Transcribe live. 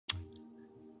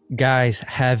Guys,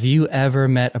 have you ever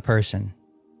met a person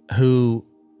who,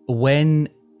 when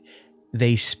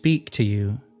they speak to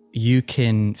you, you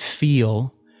can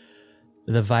feel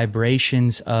the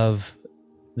vibrations of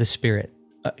the Spirit?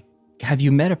 Have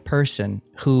you met a person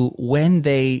who, when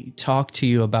they talk to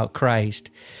you about Christ,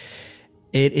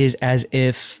 it is as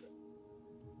if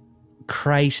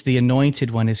Christ, the Anointed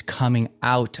One, is coming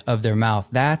out of their mouth?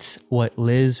 That's what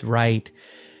Liz Wright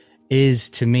is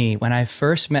to me. When I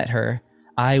first met her,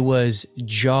 I was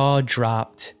jaw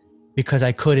dropped because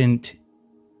I couldn't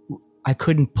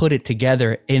put it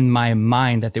together in my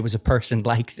mind that there was a person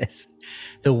like this.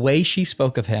 The way she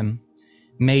spoke of him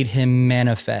made him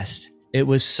manifest. It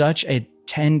was such a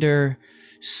tender,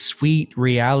 sweet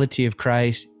reality of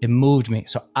Christ. It moved me.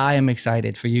 So I am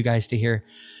excited for you guys to hear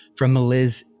from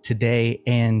Liz today.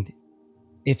 And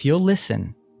if you'll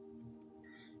listen,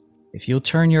 if you'll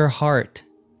turn your heart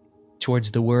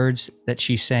towards the words that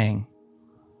she's saying,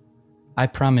 I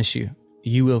promise you,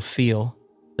 you will feel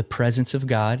the presence of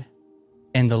God,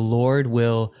 and the Lord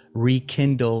will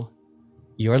rekindle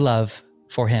your love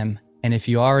for him. And if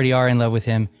you already are in love with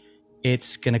him,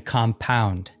 it's going to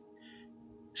compound.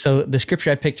 So the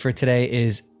scripture I picked for today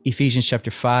is Ephesians chapter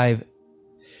 5,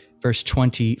 verse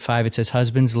 25. It says,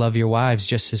 "Husbands, love your wives,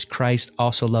 just as Christ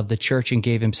also loved the church and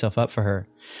gave himself up for her,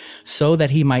 so that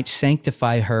he might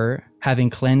sanctify her, having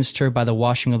cleansed her by the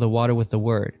washing of the water with the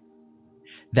word,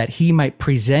 that he might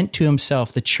present to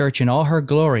himself the church in all her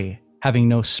glory, having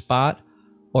no spot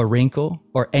or wrinkle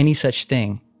or any such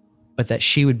thing, but that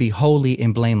she would be holy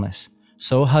and blameless.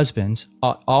 So husbands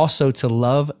ought also to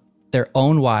love their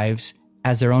own wives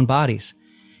as their own bodies.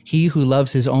 He who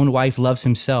loves his own wife loves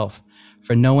himself,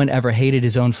 for no one ever hated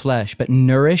his own flesh, but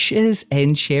nourishes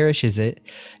and cherishes it,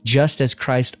 just as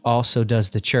Christ also does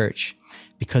the church,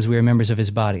 because we are members of his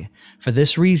body. For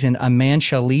this reason, a man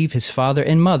shall leave his father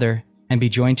and mother and be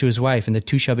joined to his wife, and the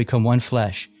two shall become one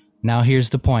flesh." Now here's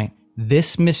the point.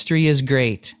 This mystery is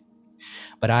great,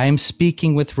 but I am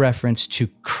speaking with reference to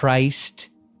Christ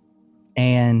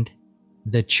and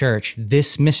the church.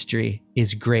 This mystery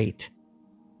is great,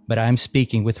 but I'm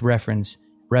speaking with reference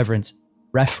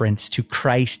to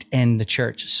Christ and the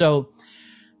church. So,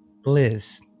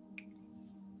 Liz,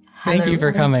 thank you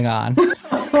for coming on.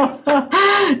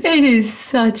 It is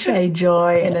such a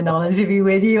joy and an honor to be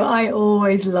with you. I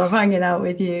always love hanging out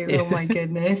with you. Oh my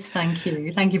goodness. Thank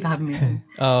you. Thank you for having me on.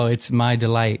 Oh, it's my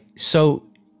delight. So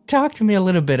talk to me a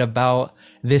little bit about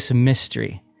this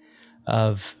mystery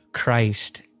of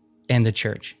Christ and the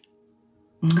church.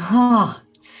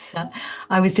 So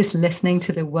I was just listening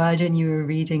to the word and you were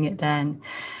reading it then.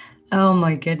 Oh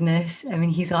my goodness. I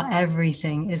mean, he's our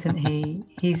everything, isn't he?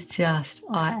 He's just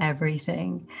our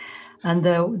everything. And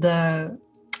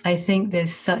I think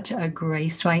there's such a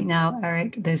grace right now,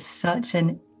 Eric. There's such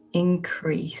an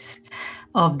increase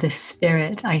of the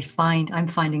Spirit. I'm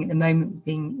finding at the moment,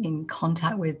 being in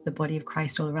contact with the body of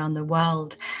Christ all around the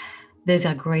world, there's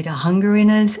a greater hunger in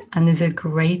us, and there's a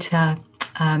greater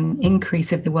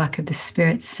increase of the work of the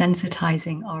Spirit,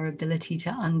 sensitizing our ability to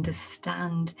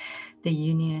understand the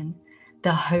union,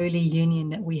 the holy union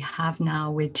that we have now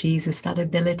with Jesus, that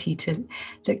ability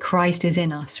that Christ is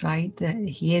in us, right? That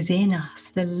he is in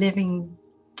us, the living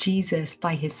Jesus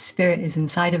by his Spirit is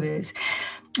inside of us.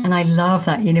 And I love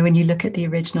that, when you look at the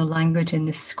original language in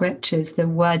the scriptures, the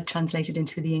word translated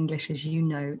into the English, as you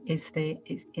know, is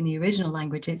in the original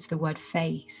language, it's the word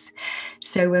face.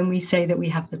 So when we say that we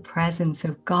have the presence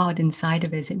of God inside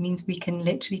of us, it means we can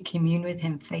literally commune with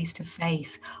him face to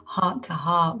face, heart to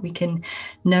heart. We can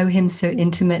know him so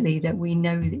intimately that we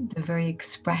know the very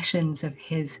expressions of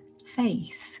his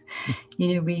face.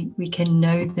 We can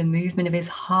know the movement of his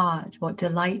heart, what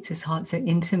delights his heart so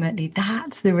intimately.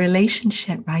 That's the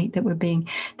relationship, right?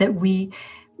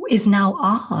 Is now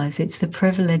ours. It's the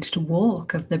privileged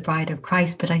walk of the bride of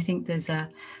Christ. But I think there's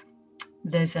an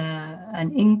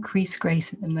increased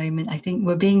grace at the moment. I think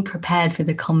we're being prepared for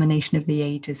the culmination of the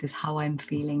ages, is how I'm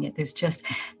feeling it. There's just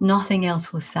nothing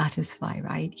else will satisfy,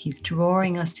 right? He's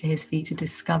drawing us to his feet to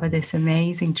discover this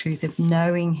amazing truth of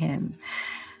knowing him.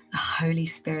 Holy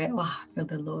Spirit, wow, I feel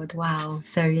the Lord, wow.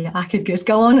 So yeah, I could just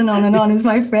go on and on and on. It's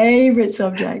my favorite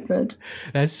subject, but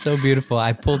that's so beautiful.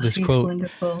 I pulled this quote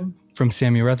wonderful from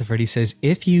Samuel Rutherford. He says,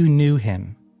 "If you knew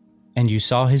him and you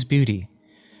saw his beauty,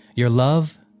 your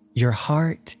love, your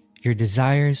heart, your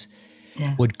desires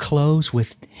would close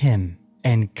with him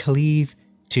and cleave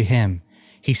to him."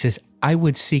 He says, "I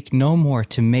would seek no more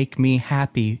to make me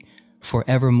happy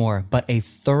forevermore, but a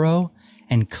thorough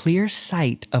and clear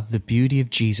sight of the beauty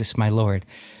of Jesus, my Lord.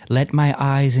 Let my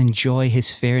eyes enjoy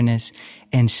his fairness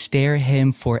and stare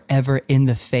him forever in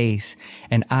the face,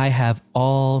 and I have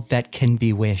all that can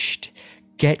be wished.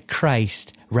 Get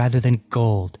Christ rather than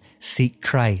gold. Seek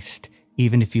Christ,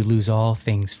 even if you lose all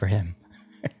things for him.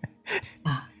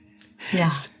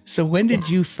 Yeah. So when did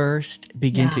you first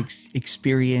begin to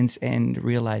experience and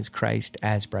realize Christ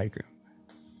as bridegroom?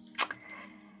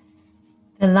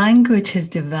 The language has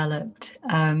developed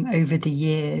over the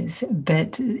years,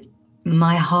 but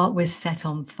my heart was set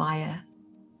on fire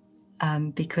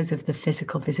because of the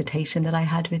physical visitation that I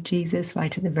had with Jesus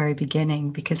right at the very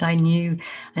beginning, because I know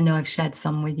I've shared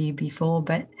some with you before,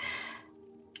 but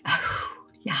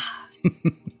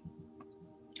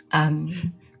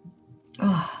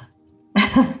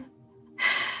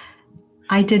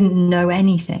I didn't know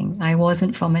anything. I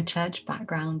wasn't from a church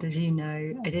background, as you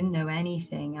know. I didn't know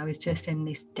anything. I was just in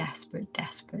this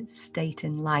desperate state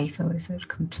in life. I was a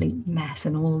complete mess,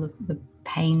 and all of the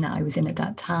pain that I was in at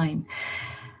that time,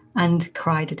 and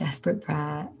cried a desperate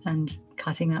prayer. And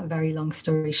cutting that very long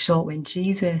story short, when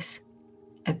Jesus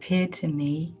appeared to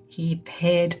me, he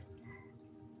appeared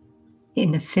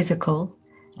in the physical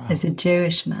as a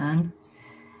Jewish man.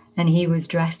 And he was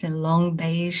dressed in a long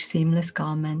beige seamless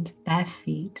garment, bare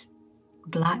feet,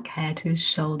 black hair to his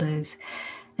shoulders,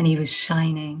 and he was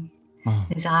shining. Wow.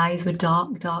 His eyes were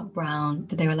dark brown,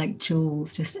 but they were like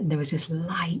jewels. There was just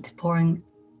light pouring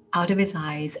out of his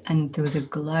eyes, and there was a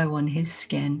glow on his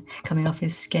skin, coming off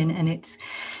his skin, and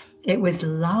it was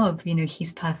love.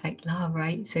 He's perfect love,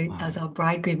 right? So as our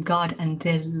bridegroom God, and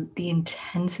the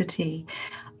intensity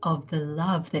of the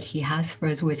love that he has for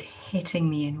us was hitting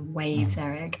me in waves,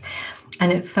 Eric.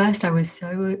 And at first I was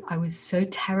so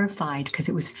terrified, because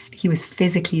he was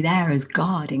physically there as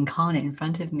God incarnate in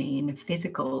front of me in the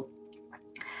physical.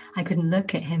 I couldn't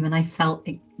look at him, and I felt,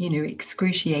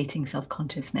 excruciating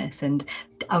self-consciousness, and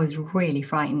I was really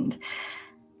frightened.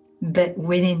 But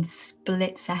within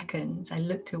split seconds, I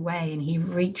looked away, and he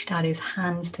reached out his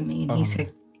hands to me, and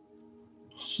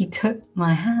he took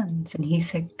my hands and he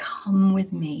said, "Come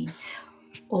with me,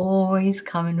 always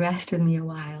come and rest with me a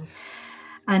while."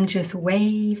 And just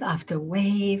wave after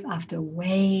wave after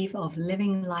wave of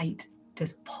living light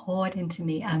just poured into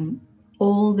me. And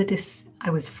I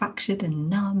was fractured and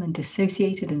numb and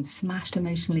dissociated and smashed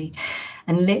emotionally.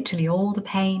 And literally all the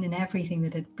pain and everything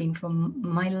that had been from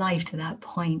my life to that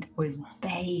point was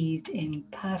bathed in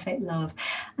perfect love.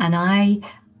 And I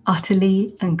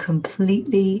utterly and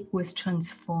completely was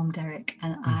transformed, Eric,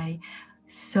 and I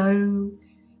so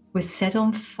was set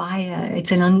on fire.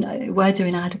 Words are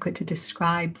inadequate to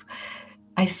describe.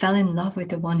 I fell in love with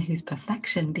the one who's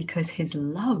perfection, because his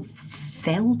love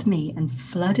filled me and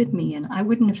flooded me, and I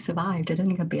wouldn't have survived. I don't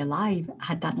think I'd be alive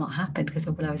had that not happened, because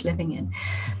of what I was living in.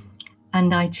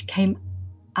 And I came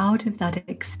out of that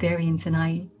experience, and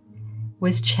I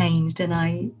was changed, and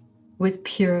I was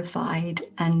purified,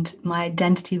 and my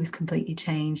identity was completely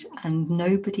changed, and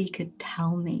nobody could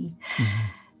tell me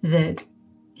that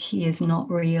he is not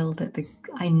real, that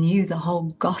I knew the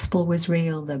whole gospel was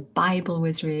real, the Bible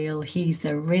was real. He's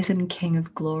the risen King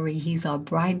of glory. He's our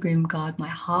bridegroom God. My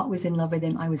heart was in love with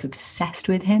him. I was obsessed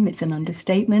with him. It's an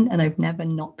understatement, and I've never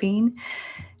not been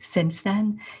since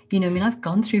then. I've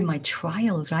gone through my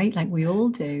trials, right? Like we all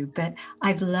do, but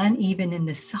I've learned even in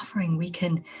the suffering, we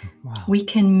can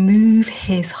move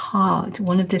his heart.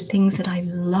 One of the things that I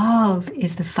love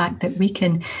is the fact that we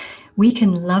can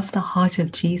love the heart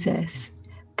of Jesus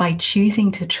by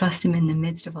choosing to trust him in the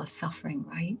midst of our suffering,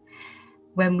 right?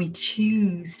 When we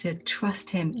choose to trust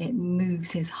him, it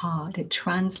moves his heart. It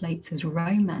translates as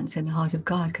romance in the heart of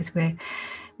God, because we're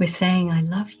saying, "I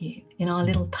love you," in our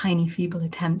little tiny feeble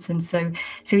attempts. And so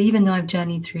even though I've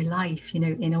journeyed through life,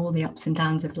 in all the ups and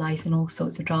downs of life and all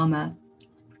sorts of drama,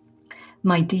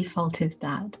 my default is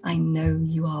that I know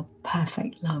you are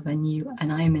perfect love,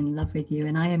 and I am in love with you,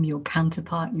 and I am your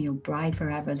counterpart and your bride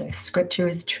forever. The scripture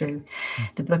is true.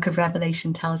 The book of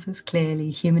Revelation tells us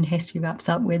clearly, human history wraps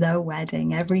up with a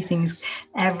wedding. Everything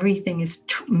is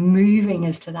moving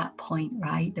us to that point,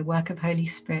 right? The work of Holy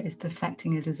Spirit is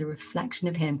perfecting us as a reflection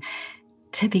of him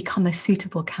to become a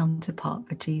suitable counterpart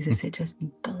for Jesus. It just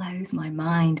blows my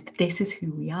mind. But this is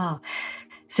who we are.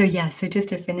 So just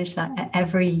to finish that,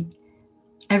 every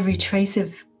trace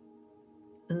of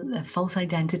false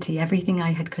identity, everything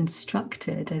I had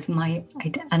constructed as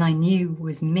and I knew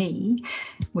was me,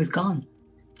 was gone.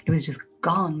 It was just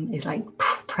gone. It's like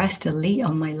pressed delete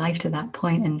on my life to that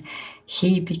point, and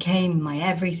he became my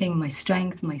everything, my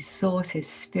strength, my source. His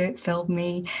spirit filled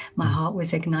me. My heart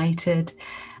was ignited,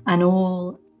 and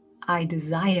all I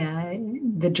desire,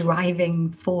 the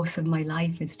driving force of my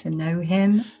life is to know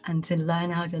him and to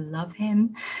learn how to love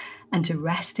him and to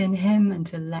rest in him and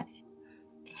to let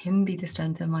him be the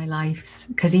strength of my life,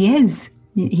 because he is,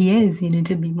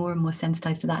 to be more and more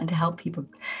sensitized to that and to help people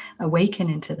awaken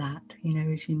into that,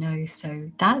 as you know.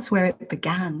 So that's where it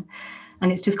began.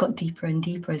 And it's just got deeper and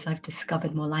deeper as I've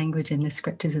discovered more language in the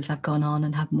scriptures as I've gone on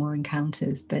and had more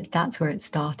encounters. But that's where it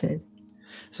started.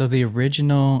 So the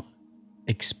original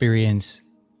experience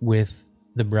with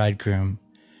the bridegroom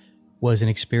was an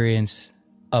experience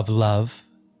of love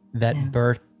that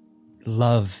birthed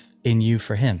love in you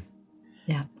for him.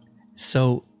 Yeah.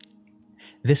 So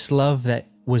this love that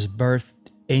was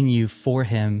birthed in you for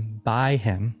him, by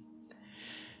him,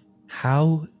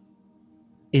 how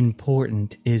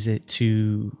important is it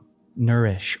to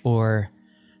nourish, or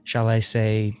shall I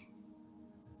say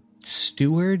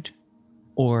steward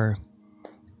or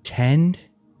tend?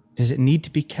 Does it need to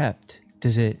be kept?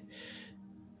 Does it,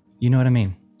 you know what I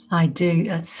mean? I do.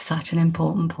 That's such an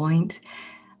important point.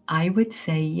 I would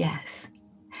say yes.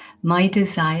 My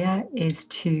desire is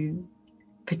to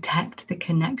protect the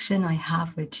connection I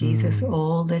have with Jesus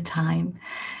all the time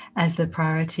as the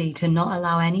priority, to not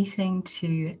allow anything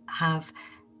to have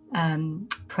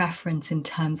preference in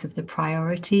terms of the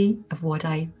priority of what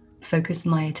I focus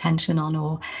my attention on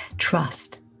or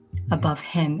trust above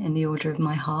him in the order of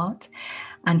my heart,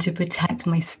 and to protect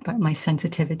my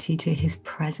sensitivity to his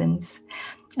presence.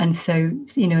 And so,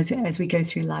 as we go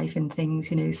through life and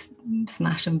things,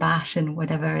 smash and bash and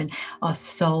whatever, and our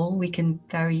soul, we can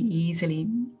very easily,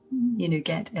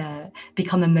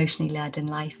 become emotionally led in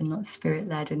life and not spirit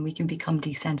led, and we can become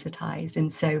desensitized.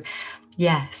 And so,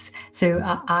 yes. So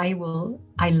I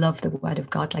love the word of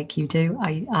God like you do.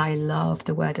 I love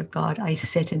the word of God. I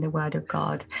sit in the word of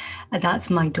God. And that's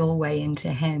my doorway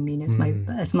into him,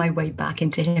 it's my way back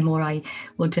into him. Or I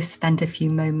will just spend a few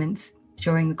moments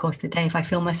during the course of the day. If I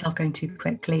feel myself going too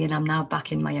quickly and I'm now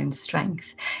back in my own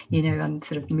strength, I'm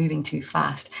sort of moving too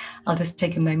fast, I'll just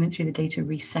take a moment through the day to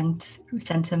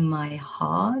recenter my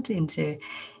heart into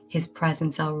his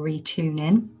presence. I'll retune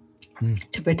in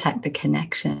to protect the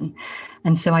connection.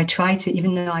 And so I try to,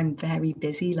 even though I'm very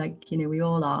busy, like, we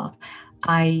all are,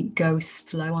 I go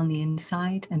slow on the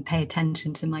inside and pay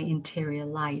attention to my interior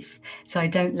life. So I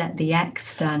don't let the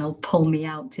external pull me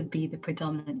out to be the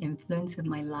predominant influence of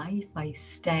my life. I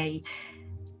stay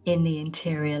in the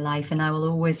interior life, and I will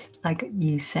always, like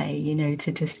you say,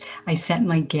 I set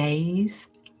my gaze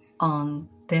on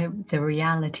the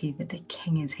reality that the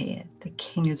King is here. The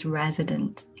King is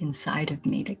resident inside of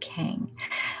me, the King.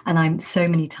 And I'm so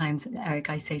many times, Eric,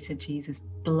 I say to Jesus,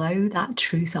 blow that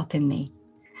truth up in me.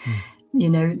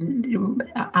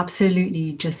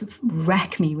 Absolutely just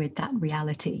wreck me with that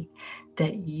reality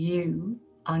that you,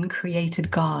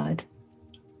 uncreated God,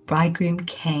 bridegroom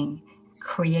King,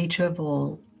 creator of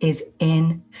all, is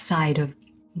inside of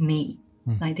me,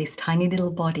 like this tiny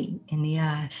little body in the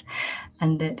earth,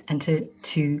 and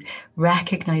to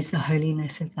recognize the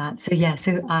holiness of that. So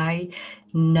I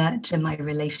nurture my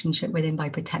relationship with him by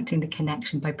protecting the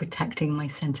connection, by protecting my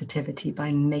sensitivity,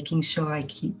 by making sure I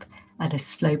keep at a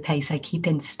slow pace, I keep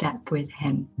in step with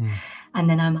him. And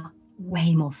then I'm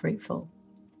way more fruitful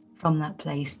from that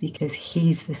place, because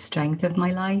he's the strength of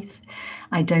my life.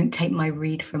 I don't take my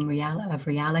read from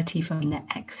reality from the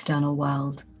external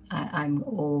world. I'm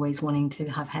always wanting to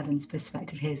have heaven's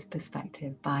perspective, his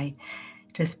perspective, by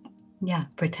just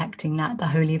protecting that, the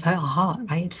holy of our heart,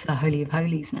 right? It's the holy of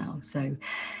holies now. So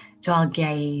I'll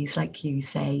gaze, like you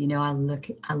say, I'll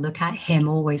look at him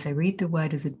always. I read the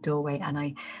word as a doorway,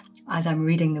 and as I'm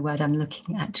reading the word, I'm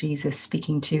looking at Jesus,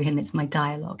 speaking to him. It's my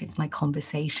dialogue, it's my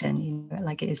conversation,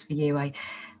 like it is for you.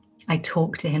 I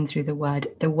talk to him through the word.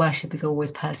 The worship is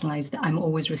always personalized. I'm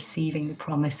always receiving the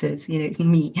promises. It's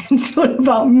me. It's all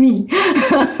about me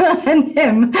and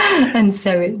him. And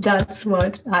so that's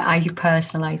what I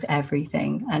personalize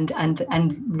everything and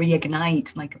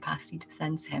reignite my capacity to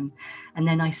sense him. And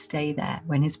then I stay there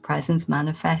when his presence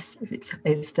manifests.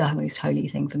 It's the most holy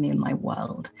thing for me in my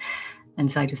world.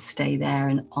 And so I just stay there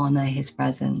and honor his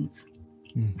presence.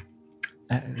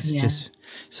 Just,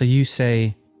 so you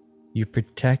say you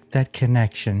protect that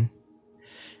connection,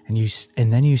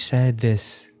 and then you said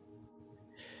this,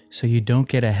 so you don't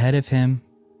get ahead of him,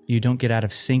 you don't get out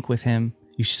of sync with him,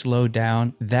 you slow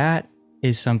down. That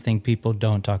is something people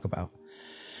don't talk about.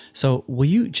 So will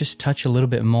you just touch a little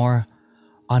bit more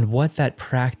on what that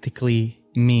practically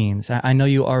means? I know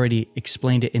you already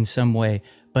explained it in some way,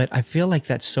 but I feel like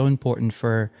that's so important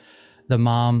for the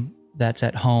mom that's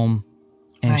at home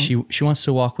and she wants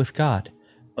to walk with God,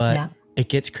 but it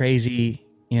gets crazy,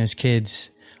 as kids,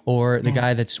 or the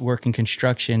guy that's working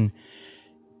construction.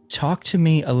 Talk to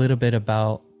me a little bit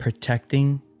about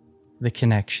protecting the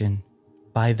connection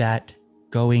by that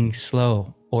going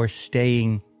slow or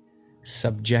staying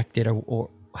subjected, or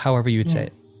however you would say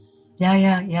it.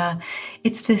 Yeah.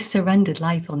 It's this surrendered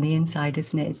life on the inside,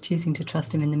 isn't it? It's choosing to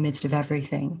trust him in the midst of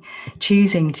everything.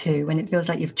 Choosing to, when it feels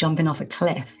like you're jumping off a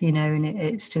cliff, and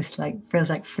it's just like, feels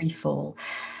like free fall.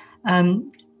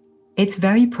 It's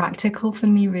very practical for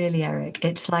me, really, Eric.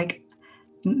 It's like,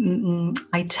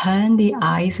 I turn the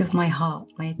eyes of my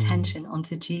heart, my attention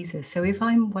onto Jesus. So if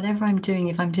whatever I'm doing,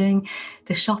 if I'm doing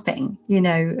the shopping,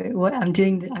 what I'm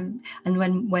doing, and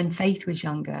when Faith was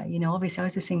younger, obviously I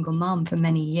was a single mom for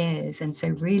many years, and so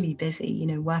really busy,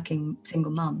 working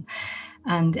single mom,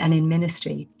 and in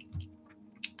ministry.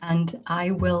 And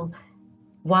I will,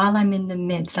 while I'm in the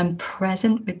midst, I'm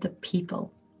present with the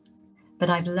people, but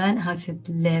I've learned how to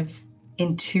live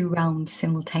in two realms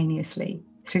simultaneously,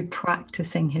 through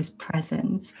practicing his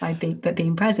presence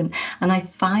being present. And I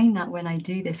find that when I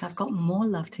do this, I've got more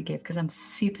love to give, because I'm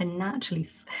supernaturally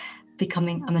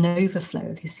I'm an overflow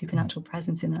of his supernatural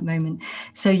presence in that moment.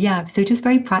 So just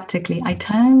very practically, I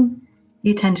turn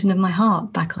the attention of my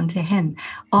heart back onto him.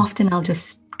 Often I'll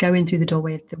just go in through the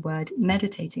doorway of the word,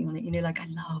 meditating on it, like I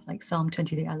love Psalm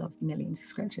 23. I love millions of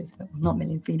scriptures, but not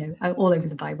millions, but all over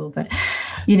the Bible. But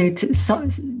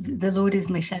the Lord is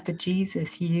my shepherd.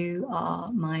 Jesus, you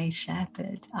are my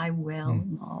shepherd. I will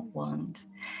not want.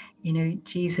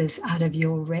 Jesus, out of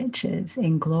your riches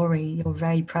in glory, your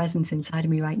very presence inside of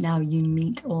me right now, you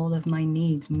meet all of my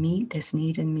needs. Meet this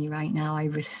need in me right now. I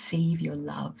receive your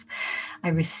love. I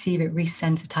receive it.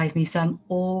 Resensitize me. So I'm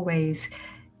always,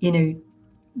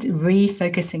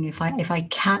 refocusing. If I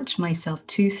catch myself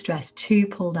too stressed, too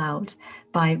pulled out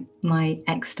by my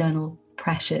external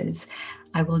pressures,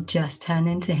 I will just turn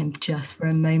into him just for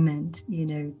a moment.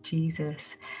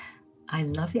 Jesus, I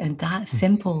love you. And that's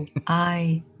simple.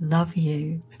 I love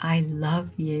you. I love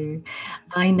you.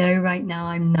 I know right now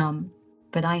I'm numb,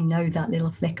 but I know that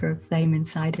little flicker of flame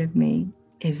inside of me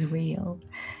is real,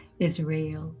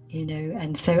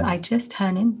 and so I just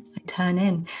turn in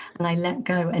and I let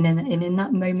go. And in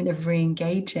that moment of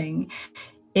re-engaging,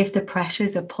 if the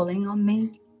pressures are pulling on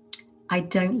me, I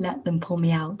don't let them pull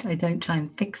me out. I don't try and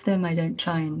fix them. I don't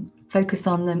try and focus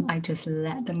on them. I just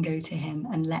let them go to him,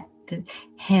 and let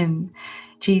him,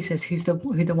 Jesus, who the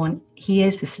one, he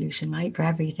is the solution, right, for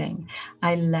everything.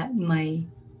 I let my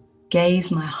gaze,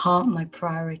 my heart, my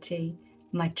priority,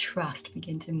 my trust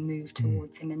begin to move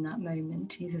towards him in that moment.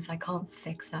 Jesus, I can't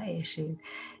fix that issue.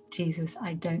 Jesus,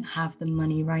 I don't have the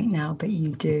money right now, but you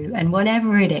do. And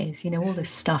whatever it is, all the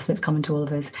stuff that's coming to all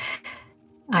of us,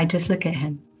 I just look at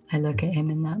him. I look at him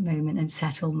in that moment and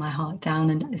settle my heart down.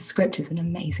 And scripture is an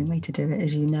amazing way to do it,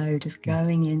 as you know, just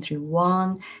going in through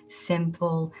one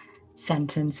simple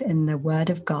sentence in the word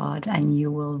of God, and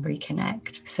you will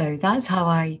reconnect. So that's how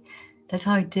I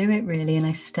do it, really. And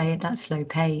I stay at that slow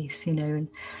pace, and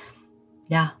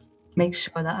make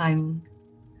sure that I'm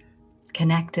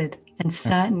connected. And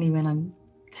certainly when I'm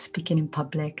speaking in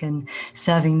public and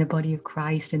serving the body of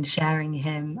Christ and sharing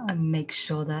him, I make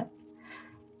sure that,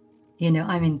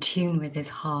 I'm in tune with his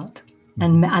heart,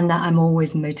 and that I'm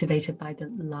always motivated by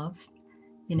the love.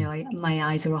 My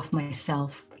eyes are off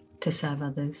myself to serve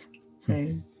others. So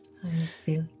I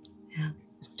feel,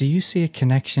 Do you see a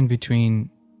connection between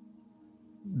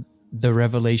the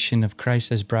revelation of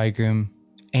Christ as bridegroom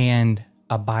and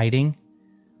abiding?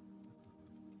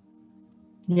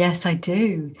 Yes, I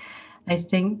do. I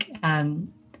think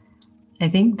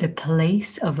the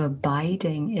place of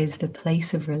abiding is the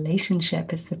place of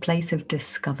relationship. It's the place of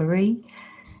discovery.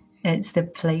 It's the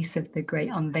place of the great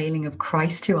unveiling of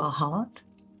Christ to our heart.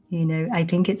 I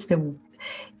think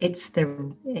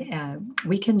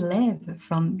we can live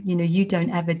from, you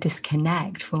don't ever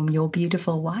disconnect from your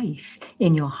beautiful wife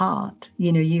in your heart.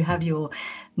 You have your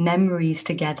memories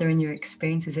together and your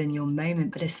experiences in your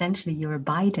moment, but essentially you're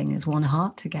abiding as one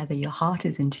heart together. Your heart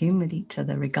is in tune with each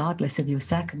other, regardless of your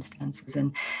circumstances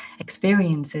and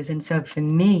experiences. And so for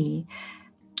me,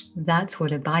 that's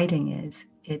what abiding is.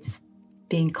 It's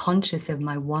being conscious of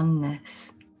my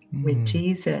oneness with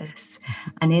Jesus.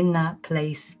 And in that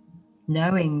place,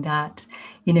 knowing that,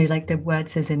 like the word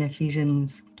says in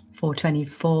Ephesians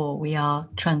 4:24, we are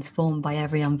transformed by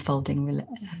every unfolding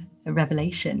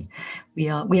revelation. We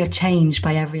are changed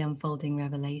by every unfolding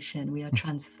revelation. We are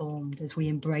transformed as we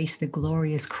embrace the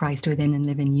glorious Christ within and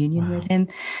live in union with him.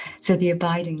 So the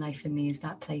abiding life for me is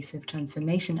that place of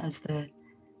transformation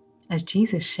as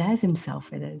Jesus shares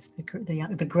himself with us.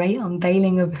 The great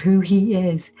unveiling of who he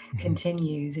is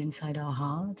continues inside our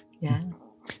heart. Yeah.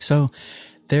 So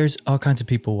There's all kinds of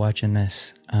people watching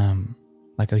this.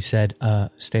 Like I said,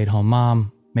 stay-at-home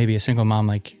mom, maybe a single mom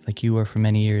like you were for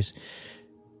many years,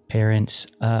 parents,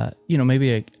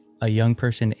 maybe a young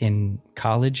person in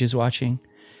college is watching.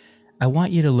 I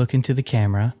want you to look into the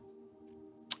camera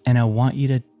and I want you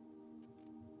to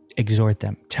exhort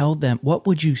them. Tell them, what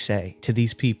would you say to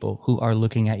these people who are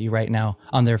looking at you right now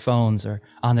on their phones or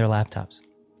on their laptops?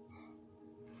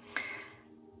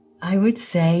 I would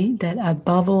say that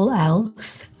above all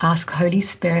else, ask Holy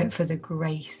Spirit for the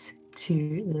grace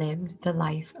to live the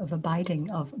life of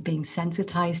abiding, of being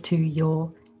sensitized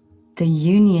to the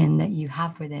union that you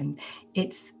have with him.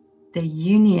 It's the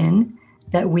union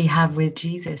that we have with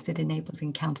Jesus that enables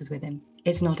encounters with him.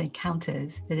 It's not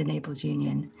encounters that enables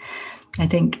union. I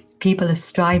think people are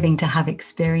striving to have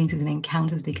experiences and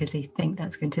encounters because they think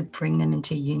that's going to bring them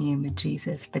into union with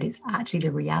Jesus. But it's actually,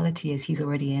 the reality is he's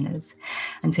already in us.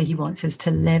 And so he wants us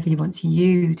to live. He wants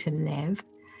you to live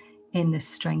in the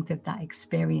strength of that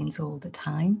experience all the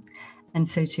time. And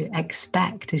so to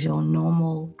expect as your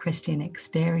normal Christian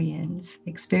experiences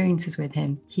with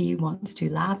him, he wants to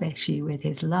lavish you with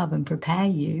his love and prepare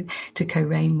you to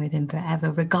co-reign with him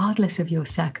forever, regardless of your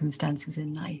circumstances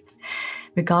in life,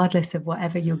 regardless of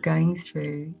whatever you're going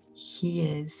through. He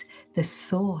is the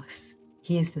source.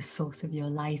 He is the source of your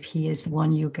life. He is the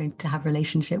one you're going to have a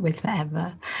relationship with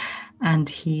forever. And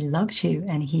he loves you,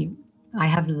 and I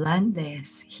have learned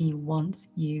this. He wants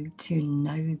you to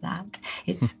know that.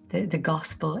 It's the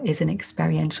gospel is an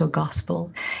experiential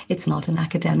gospel. It's not an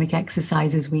academic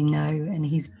exercise, as we know, and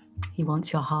he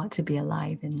wants your heart to be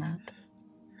alive in that.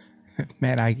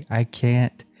 Man, I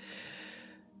can't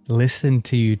listen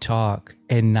to you talk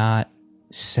and not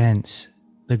sense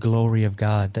the glory of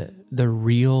God, the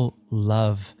real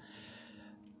love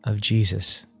of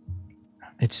Jesus.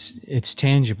 It's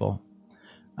tangible.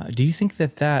 Do you think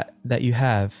that you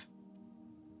have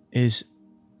is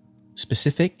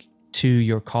specific to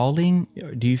your calling?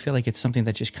 Or do you feel like it's something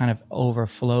that just kind of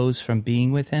overflows from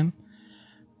being with him?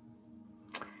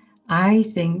 I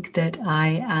think that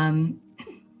I am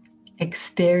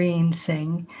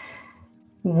experiencing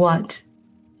what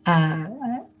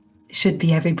should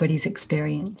be everybody's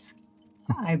experience.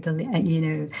 I believe,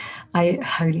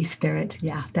 Holy Spirit.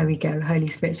 Yeah, there we go. Holy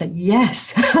Spirit's like,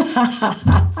 yes.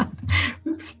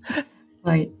 Oops.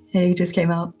 Right, he just came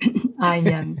out. I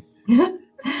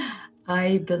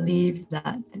believe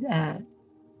that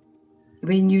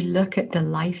when you look at the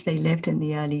life they lived in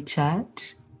the early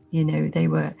church, they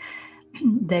were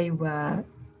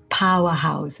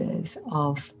powerhouses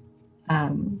of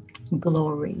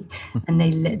glory, and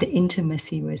the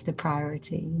intimacy was the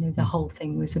priority. The whole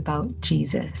thing was about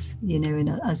Jesus, and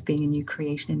us being a new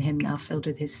creation in him, now filled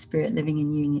with his Spirit, living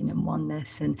in union and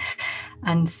oneness,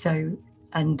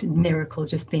 and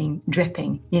miracles just being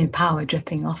dripping, power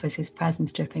dripping off us, his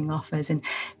presence dripping off us, and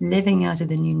living out of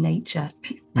the new nature.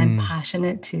 I'm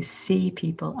passionate to see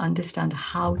people understand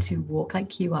how to walk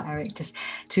like you are, Eric, just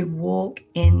to walk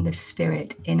in the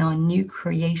Spirit, in our new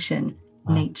creation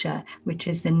nature, which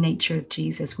is the nature of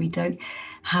Jesus. We don't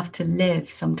have to live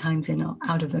sometimes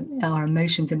out of our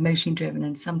emotions, emotion driven,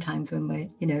 and sometimes when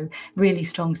we're really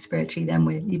strong spiritually, then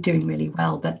you're doing really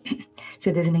well, but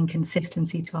so there's an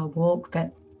inconsistency to our walk.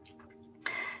 But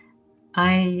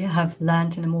I have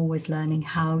learned, and I'm always learning,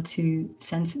 how to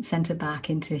center back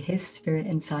into his Spirit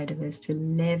inside of us, to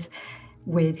live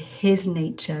with his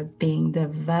nature being the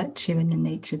virtue and the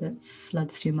nature that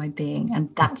floods through my being. And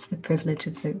that's the privilege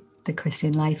of the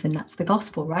Christian life, and that's the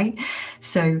gospel, right?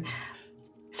 So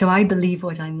I believe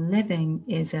what I'm living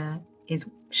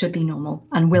should be normal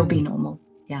and will be normal,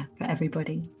 for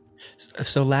everybody.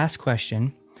 So last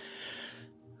question,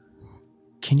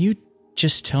 can you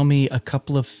just tell me a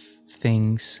couple of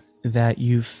things that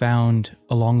you found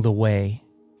along the way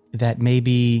that may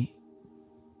be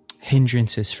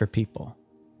hindrances for people?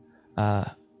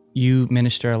 You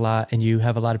minister a lot and you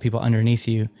have a lot of people underneath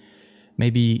you.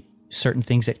 Maybe certain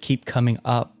things that keep coming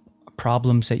up,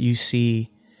 problems that you see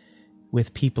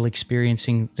with people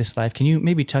experiencing this life. Can you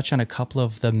maybe touch on a couple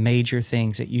of the major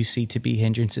things that you see to be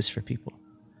hindrances for people?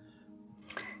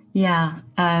 Yeah,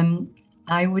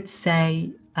 I would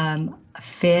say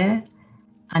fear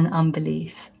and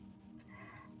unbelief.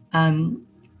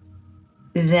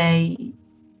 They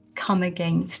come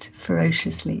against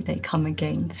ferociously. They come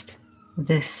against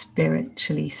the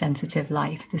spiritually sensitive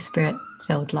life, the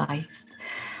Spirit-filled life.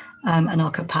 And our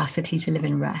capacity to live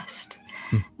in rest.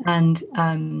 And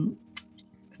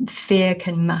fear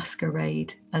can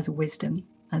masquerade as wisdom,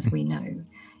 as we know.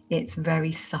 it's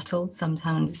very subtle.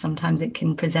 Sometimes it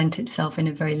can present itself in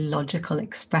a very logical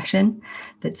expression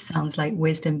that sounds like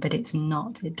wisdom, but it's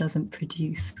not. It doesn't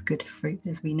produce good fruit,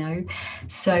 as we know.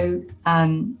 So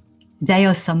they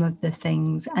are some of the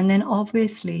things. And then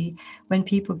obviously, when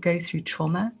people go through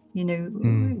trauma,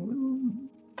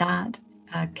 that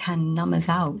can numb us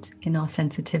out in our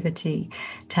sensitivity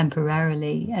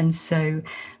temporarily. And so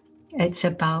it's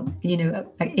about,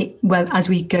 as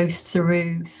we go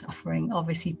through suffering,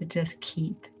 obviously to just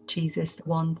keep Jesus, the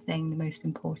one thing, the most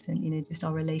important, just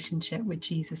our relationship with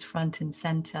Jesus front and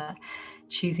center,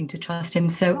 choosing to trust him.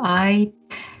 So I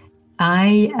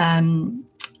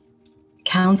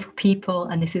counsel people,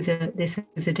 and this is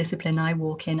a discipline I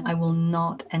walk in. I will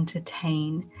not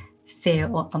entertain fear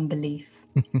or unbelief.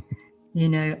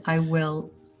 I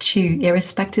will choose,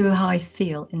 irrespective of how I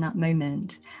feel in that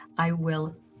moment, I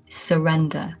will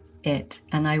surrender it,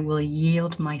 and I will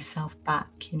yield myself back,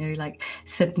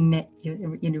 submit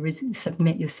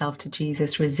yourself to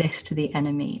Jesus, resist the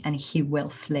enemy, and he will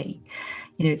flee.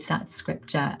 It's that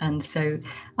scripture. And so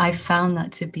I found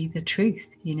that to be the truth,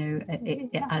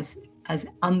 as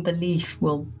unbelief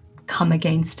will come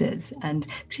against us, and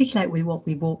particularly with what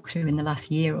we walked through in the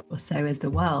last year or so as the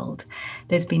world,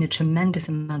 there's been a tremendous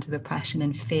amount of oppression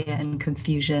and fear and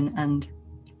confusion, and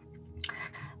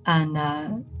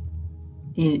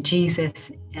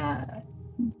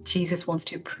Jesus wants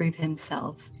to prove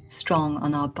himself strong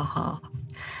on our behalf.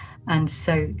 And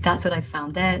so that's what I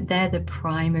found. They're the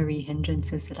primary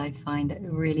hindrances that I find that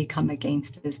really come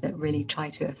against us, that really try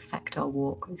to affect our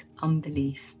walk, with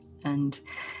unbelief and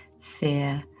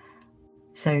fear.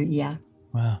 So, yeah.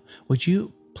 Wow. Would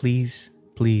you please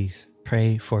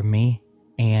pray for me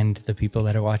and the people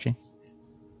that are watching?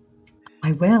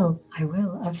 I will.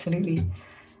 Absolutely.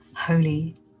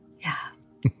 Holy. Yeah.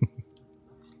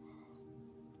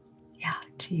 Yeah,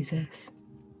 Jesus.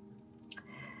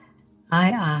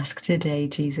 I ask today,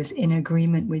 Jesus, in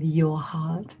agreement with your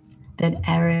heart, that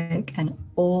Eric and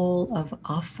all of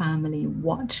our family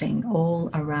watching all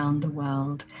around the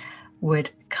world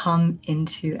would come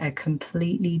into a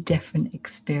completely different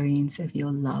experience of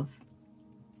your love,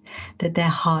 that their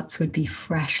hearts would be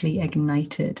freshly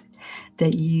ignited,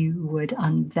 that you would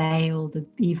unveil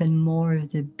even more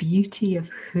of the beauty of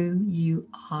who you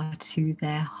are to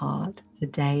their heart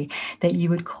today, that you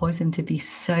would cause them to be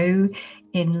so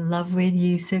in love with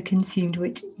you, so consumed,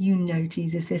 which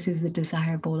Jesus, this is the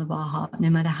desire of all of our heart, no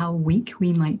matter how weak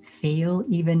we might feel,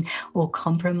 even, or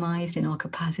compromised in our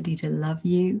capacity to love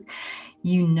you.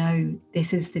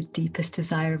 This is the deepest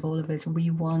desire of all of us. We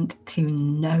want to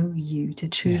know you, to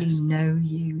truly know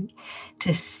you,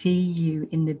 to see you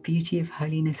in the beauty of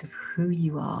holiness of who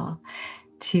you are,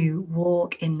 to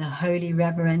walk in the holy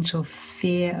reverential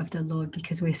fear of the Lord,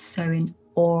 because we're so in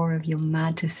awe of your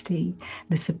majesty,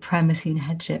 the supremacy and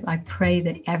headship. I pray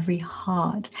that every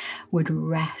heart would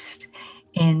rest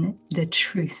in the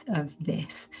truth of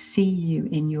this, see you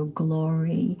in your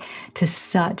glory to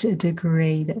such a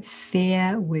degree that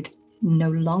fear would no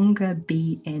longer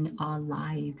be in our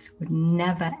lives, would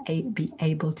never be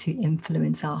able to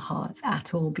influence our hearts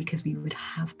at all, because we would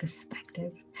have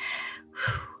perspective.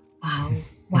 Wow,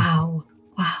 wow,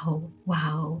 wow,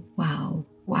 wow, wow,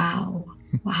 wow,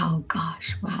 wow,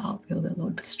 gosh, wow, feel the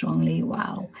Lord strongly,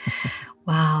 wow,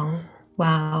 wow.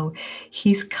 Wow,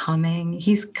 he's coming,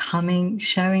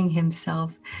 showing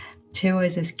himself to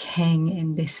us as King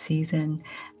in this season.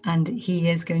 And he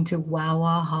is going to wow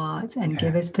our hearts and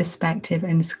give us perspective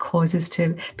and cause us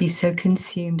to be so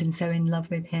consumed and so in love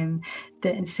with him,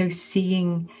 and so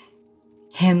seeing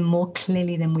him more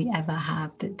clearly than we ever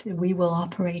have, that we will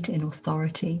operate in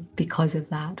authority because of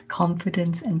that,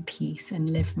 confidence and peace, and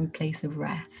live from a place of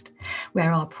rest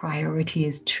where our priority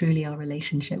is truly our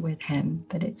relationship with him.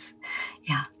 But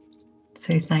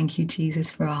so thank you, Jesus,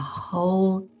 for a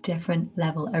whole different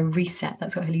level, a reset.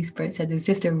 That's what Holy Spirit said. There's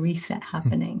just a reset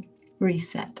happening. A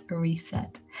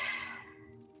reset.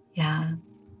 Yeah,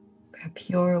 a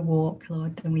purer walk,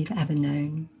 Lord, than we've ever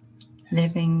known.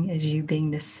 Living as you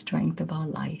being the strength of our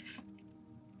life.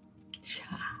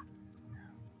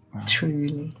 Wow.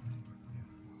 Truly.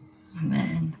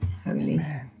 Amen. Holy.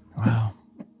 Amen. Wow.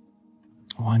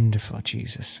 Wonderful,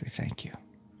 Jesus. We thank you.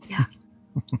 Yeah.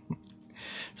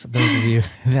 So those of you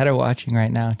that are watching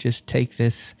right now, just take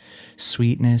this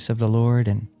sweetness of the Lord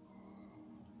and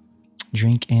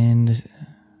drink in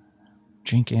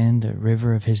the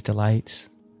river of his delights.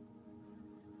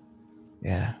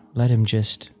 Yeah. Let him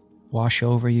just wash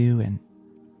over you and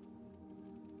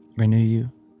renew you.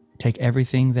 Take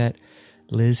everything that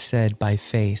Liz said, by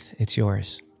faith, it's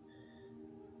yours.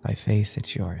 By faith,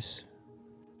 it's yours.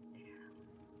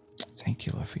 Thank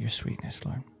you, Lord, for your sweetness,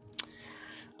 Lord.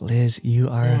 Liz, you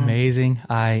are amazing.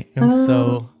 I am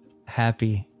so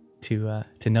happy to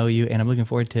know you, and I'm looking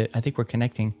forward to. I think we're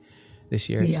connecting this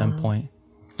year at some point.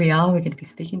 We are. We're going to be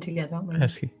speaking together, aren't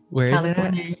we? Where is it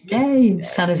at? Yay,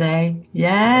 San Jose.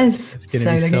 Yes. It's going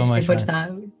to be so much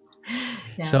fun.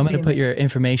 Yeah, so I'm going to put your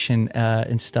information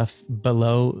and stuff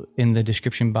below in the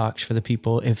description box for the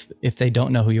people. If they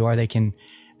don't know who you are, they can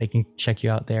check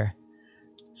you out there.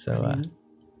 So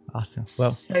awesome.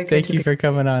 Well, so thank you for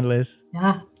coming on, Liz.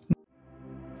 Yeah.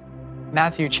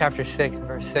 Matthew chapter 6,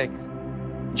 verse 6.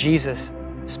 Jesus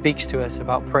speaks to us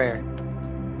about prayer.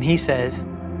 And he says,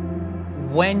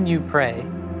 when you pray,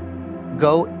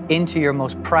 go into your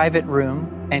most private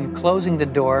room and closing the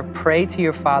door, pray to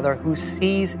your Father who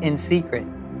sees in secret.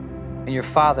 And your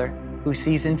Father who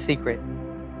sees in secret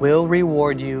will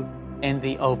reward you in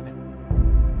the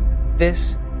open.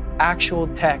 This actual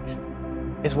text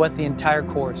is what the entire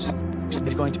course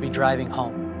is going to be driving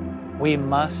home. We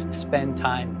must spend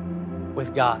time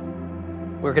with God.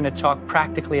 We're going to talk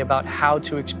practically about how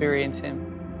to experience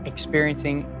Him,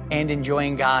 experiencing and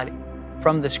enjoying God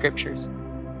from the Scriptures.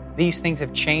 These things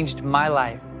have changed my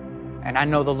life, and I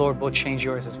know the Lord will change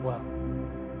yours as well.